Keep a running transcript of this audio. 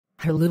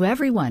Hello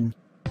everyone.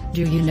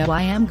 Do you know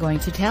I am going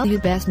to tell you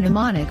best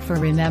mnemonic for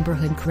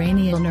rememberhood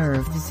cranial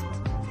nerves?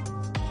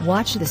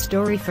 Watch the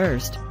story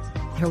first.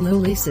 Hello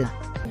Lisa.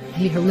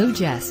 Hey hello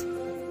Jess.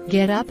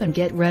 Get up and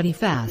get ready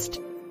fast.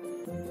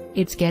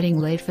 It's getting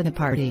late for the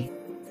party.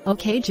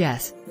 Okay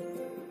Jess.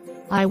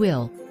 I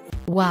will.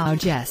 Wow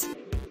Jess.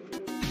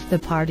 The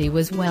party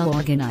was well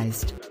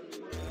organized.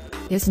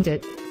 Isn't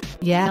it?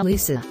 Yeah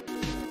Lisa.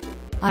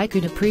 I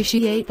could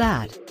appreciate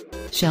that.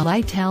 Shall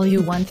I tell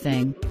you one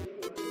thing?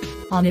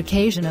 On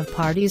occasion of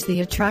parties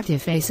the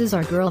attractive faces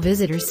are girl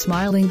visitors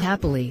smiling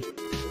happily.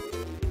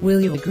 Will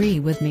you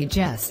agree with me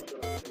Jess?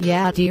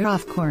 Yeah dear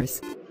of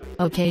course.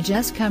 Okay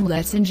Jess come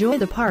let's enjoy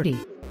the party.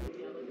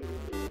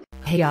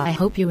 Hey I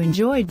hope you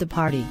enjoyed the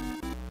party.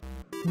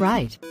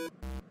 Right.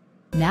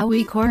 Now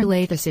we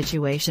correlate the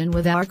situation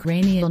with our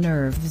cranial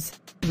nerves.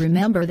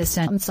 Remember the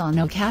sentence on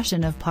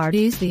occasion of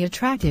parties the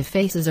attractive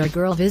faces are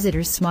girl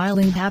visitors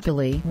smiling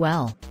happily.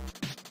 Well,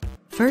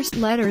 first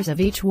letters of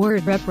each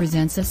word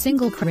represents a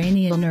single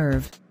cranial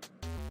nerve.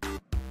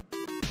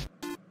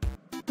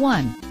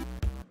 1.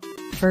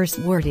 First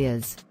word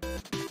is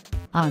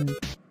on.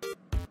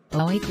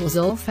 O equals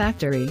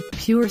olfactory,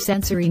 pure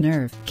sensory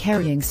nerve,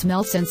 carrying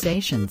smell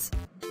sensations.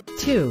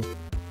 2.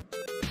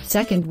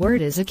 Second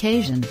word is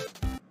occasion.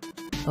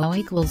 O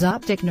equals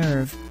optic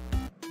nerve,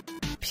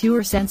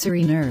 pure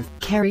sensory nerve,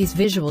 carries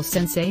visual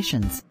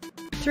sensations.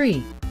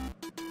 3.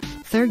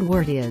 Third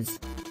word is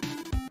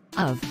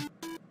of.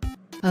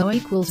 O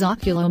equals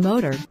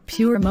oculomotor,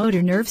 pure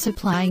motor nerve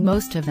supplying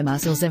most of the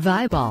muscles of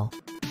eyeball.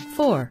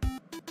 4.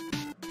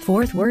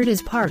 Fourth word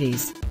is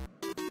parties.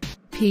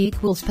 P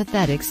equals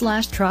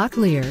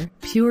pathetic/trochlear,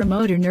 pure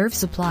motor nerve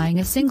supplying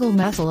a single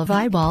muscle of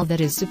eyeball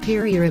that is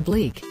superior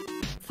oblique.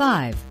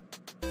 5.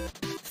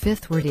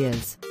 Fifth word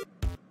is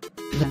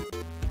the.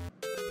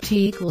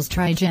 T equals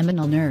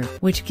trigeminal nerve,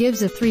 which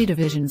gives a 3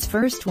 divisions.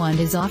 First one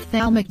is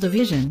ophthalmic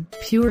division,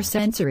 pure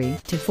sensory,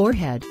 to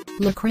forehead,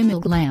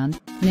 lacrimal gland,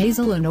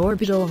 nasal and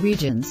orbital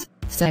regions.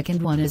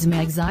 Second one is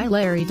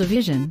maxillary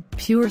division,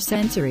 pure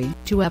sensory,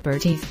 to upper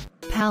teeth,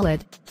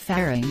 palate,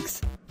 pharynx,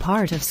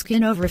 part of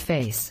skin over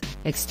face,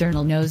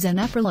 external nose and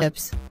upper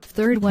lips.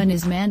 Third one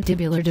is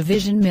mandibular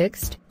division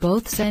mixed,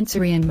 both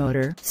sensory and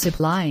motor,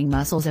 supplying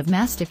muscles of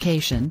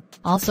mastication,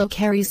 also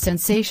carries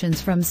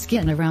sensations from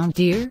skin around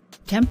ear,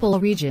 temple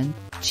region,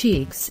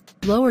 cheeks,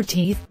 lower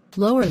teeth,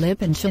 lower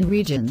lip and chin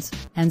regions,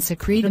 and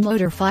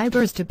secretomotor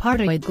fibers to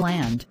parotid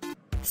gland.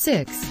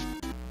 6.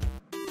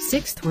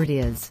 Sixth word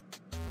is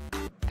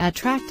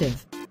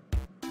attractive.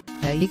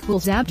 A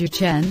equals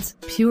abducens,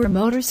 pure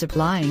motor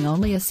supplying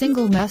only a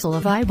single muscle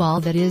of eyeball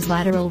that is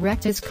lateral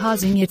rectus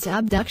causing its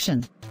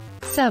abduction.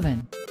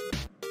 7.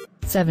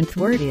 Seventh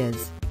word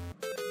is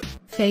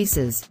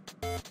faces.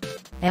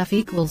 F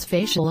equals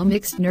facial, a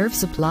mixed nerve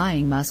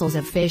supplying muscles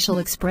of facial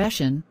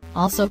expression,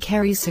 also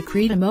carries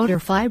secretomotor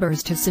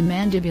fibers to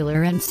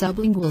submandibular and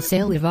sublingual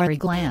salivary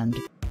gland.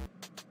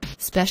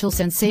 Special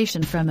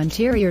sensation from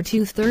anterior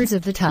 2/3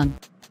 of the tongue.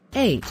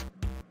 8.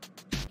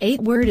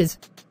 Eighth word is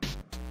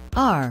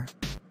R.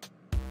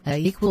 A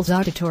equals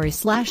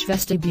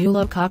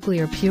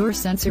auditory/vestibulocochlear, pure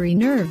sensory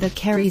nerve that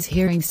carries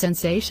hearing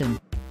sensation.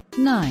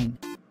 9.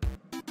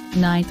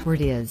 Ninth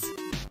word is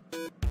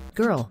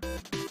girl.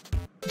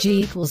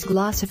 G equals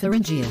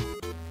glossopharyngeal.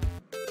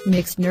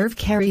 Mixed nerve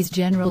carries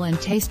general and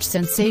taste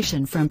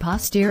sensation from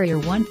posterior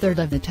 1/3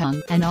 of the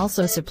tongue and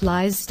also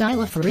supplies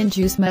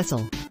stylopharyngeus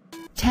muscle.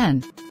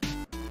 10.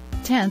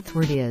 Tenth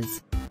word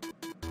is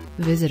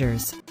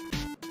visitors.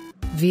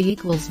 V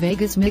equals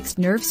vagus, mixed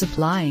nerve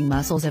supplying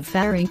muscles of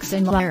pharynx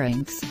and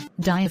larynx,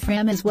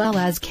 diaphragm as well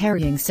as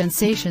carrying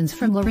sensations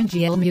from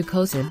laryngeal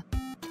mucosa.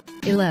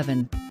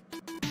 11.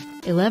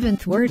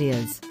 Eleventh word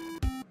is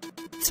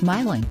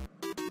smiling.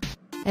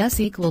 S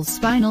equals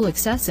spinal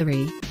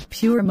accessory,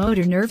 pure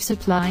motor nerve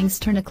supplying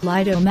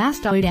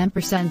sternocleidomastoid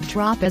ampersand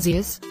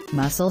trapezius,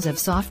 muscles of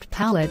soft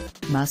palate,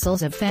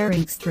 muscles of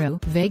pharynx through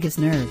vagus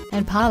nerve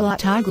and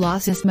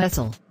palatoglossus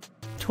muscle.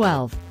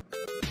 12.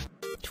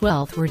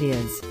 Twelfth word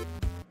is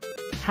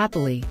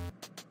happily.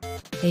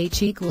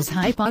 H equals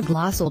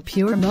hypoglossal,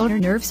 pure motor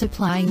nerve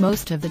supplying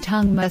most of the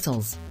tongue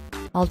muscles.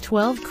 All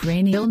 12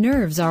 cranial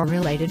nerves are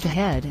related to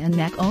head and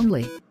neck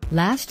only.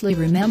 Lastly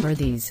remember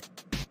these.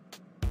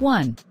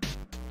 1.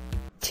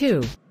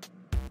 2.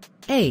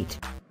 8.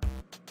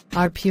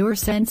 Are pure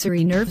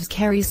sensory nerves,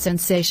 carries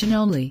sensation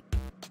only.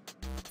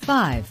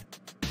 5.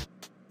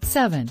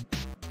 7.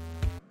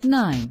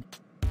 9.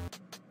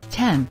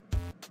 10.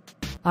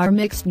 Are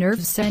mixed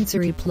nerves,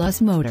 sensory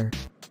plus motor,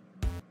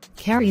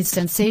 carries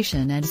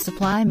sensation and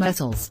supply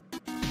muscles.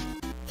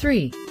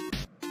 3.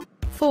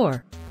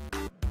 4.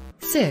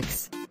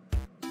 6.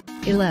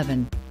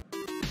 11.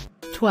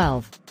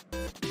 12.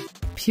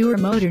 Pure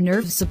motor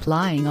nerves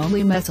supplying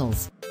only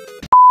muscles.